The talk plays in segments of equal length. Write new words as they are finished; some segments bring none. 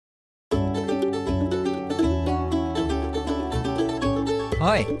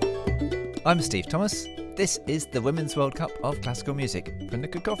Hi, I'm Steve Thomas. This is the Women's World Cup of Classical Music from the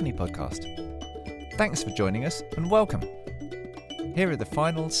Cacophony podcast. Thanks for joining us and welcome. Here are the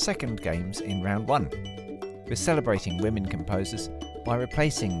final second games in round one. We're celebrating women composers by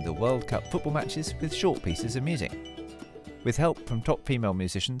replacing the World Cup football matches with short pieces of music. With help from top female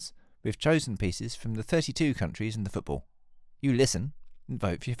musicians, we've chosen pieces from the 32 countries in the football. You listen and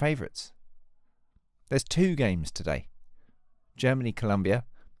vote for your favourites. There's two games today. Germany-Colombia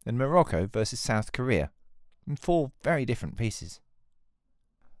and Morocco versus South Korea, and four very different pieces.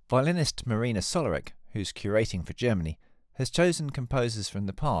 Violinist Marina Solarek, who's curating for Germany, has chosen composers from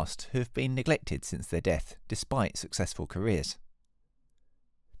the past who have been neglected since their death, despite successful careers.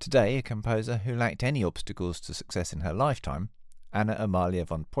 Today, a composer who lacked any obstacles to success in her lifetime, Anna Amalia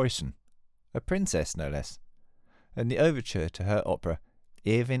von Preußen, a princess no less, and the overture to her opera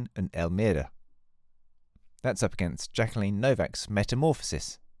Irvine and Elmira. That's up against Jacqueline Novak's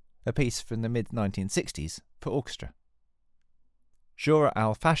Metamorphosis, a piece from the mid-1960s for orchestra. Joura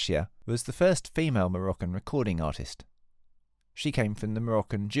Al-Fashia was the first female Moroccan recording artist. She came from the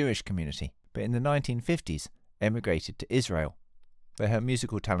Moroccan Jewish community, but in the 1950s emigrated to Israel, where her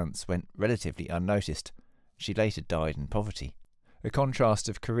musical talents went relatively unnoticed. She later died in poverty. A contrast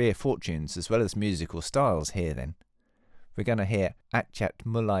of career fortunes as well as musical styles here then. We're going to hear Atchat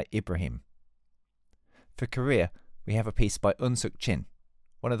Mulay Ibrahim. For Korea, we have a piece by Unsuk Chin,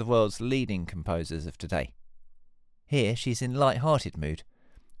 one of the world's leading composers of today. Here she's in light-hearted mood,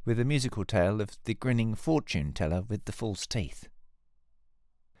 with a musical tale of the grinning fortune teller with the false teeth.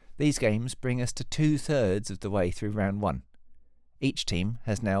 These games bring us to 2/3 of the way through round one. Each team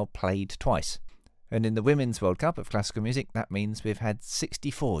has now played twice, and in the Women's World Cup of Classical Music that means we've had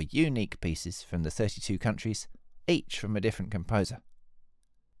 64 unique pieces from the 32 countries, each from a different composer.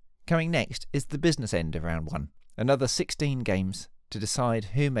 Coming next is the business end of round one, another 16 games to decide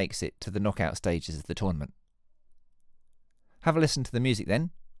who makes it to the knockout stages of the tournament. Have a listen to the music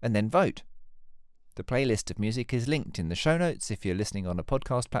then, and then vote. The playlist of music is linked in the show notes if you're listening on a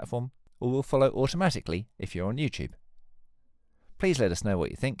podcast platform, or will follow automatically if you're on YouTube. Please let us know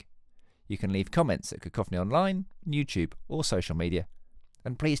what you think. You can leave comments at Cacophony Online, YouTube or social media,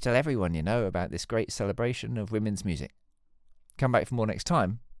 and please tell everyone you know about this great celebration of women's music. Come back for more next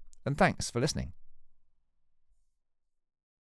time, and thanks for listening.